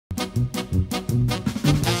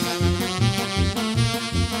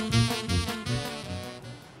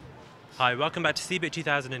Hi, welcome back to CeBIT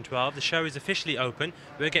 2012. The show is officially open.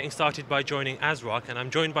 We're getting started by joining ASRock, and I'm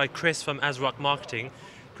joined by Chris from ASRock Marketing.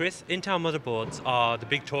 Chris, Intel motherboards are the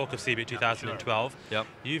big talk of CeBIT 2012. Sure. Yep.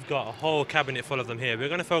 You've got a whole cabinet full of them here. We're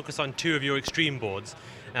going to focus on two of your Extreme boards.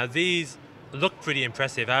 Now these look pretty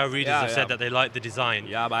impressive. Our readers have said that they like the design.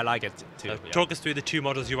 Yeah, but I like it too. Talk us through the two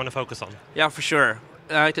models you want to focus on. Yeah, for sure.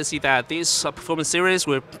 I can see that this performance series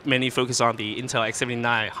will mainly focus on the Intel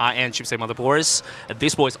X79 high-end chipset motherboards. And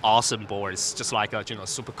this board is awesome boards, just like a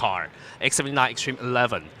supercar, X79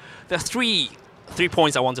 Extreme11. There are three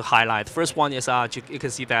points I want to highlight. The first one is you can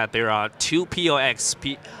see that there are two POX,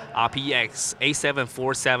 PX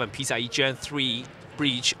A747 PCIe Gen 3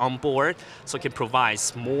 bridge on board, so it can provide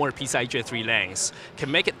more PCIe Gen 3 lanes.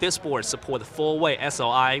 Can make this board support 4-way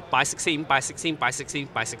SLI by 16 by 16 by 16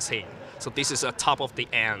 by 16. So this is a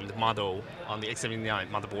top-of-the-end model on the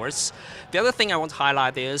X79 motherboards. The other thing I want to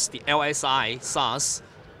highlight is the LSI SAS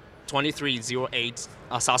 2308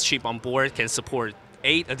 SAS chip on board can support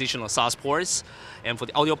 8 additional SAS ports. And for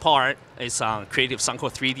the audio part, it's a Creative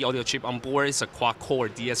Soundcore 3D audio chip on board. It's a quad-core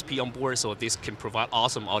DSP on board, so this can provide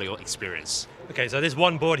awesome audio experience. Okay, so this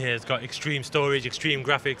one board here has got extreme storage, extreme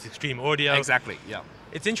graphics, extreme audio. Exactly, yeah.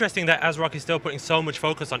 It's interesting that ASRock is still putting so much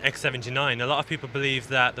focus on X79. A lot of people believe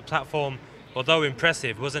that the platform, although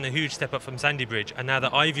impressive, wasn't a huge step up from Sandy Bridge, and now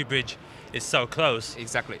the Ivy Bridge is so close.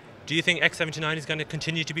 Exactly. Do you think X79 is going to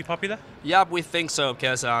continue to be popular? Yeah, we think so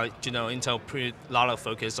because Intel put a lot of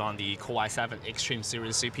focus on the Core i7 Extreme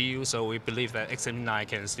series CPU, so we believe that X79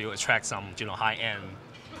 can still attract some high-end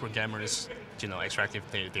programmers, attractive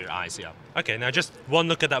their eyes. Yeah. Okay, now just one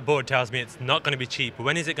look at that board tells me it's not going to be cheap.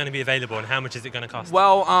 When is it going to be available, and how much is it going to cost?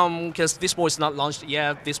 Well, because this board is not launched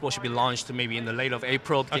yet, this board should be launched maybe in the late of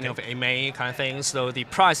April, beginning of May kind of thing. So the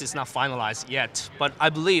price is not finalized yet, but I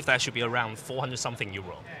believe that should be around 400 something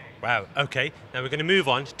euro. Wow, okay. Now we're going to move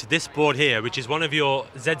on to this board here, which is one of your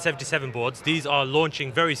Z77 boards. These are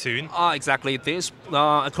launching very soon. Exactly. This,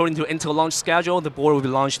 according to Intel launch schedule, the board will be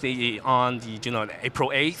launched on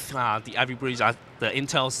April 8th. The Ivy Bridge, the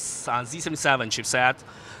Intel Z77 chipset.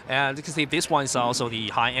 And you can see this one is also the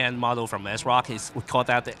high-end model from ASRock. We call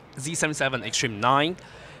that the Z77 Extreme11.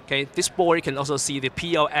 Okay, this board you can also see the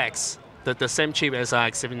PLX. The same chip as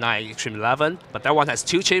X79 Extreme11, but that one has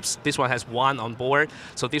 2 chips. This one has 1 on board.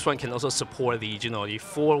 So this one can also support the the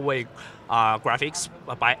 4-way graphics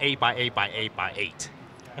by 8 by 8 by 8 by 8.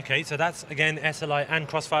 Okay, so that's again SLI and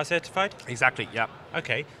Crossfire certified? Exactly, yeah.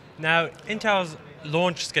 Okay, now Intel's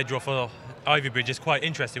launch schedule for Ivy Bridge is quite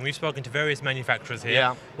interesting. We've spoken to various manufacturers here.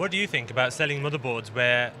 Yeah. What do you think about selling motherboards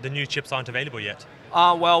where the new chips aren't available yet?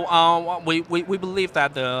 We believe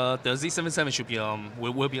that the Z77 should be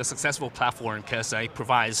will be a successful platform because it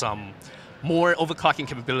provides more overclocking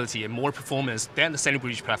capability and more performance than the Sandy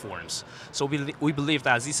Bridge platforms. So we believe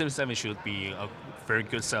that Z77 should be a very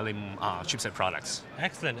good selling chipset products.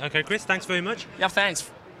 Excellent. Okay, Chris, thanks very much. Yeah, thanks.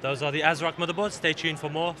 Those are the ASRock motherboards. Stay tuned for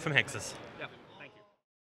more from Hexus.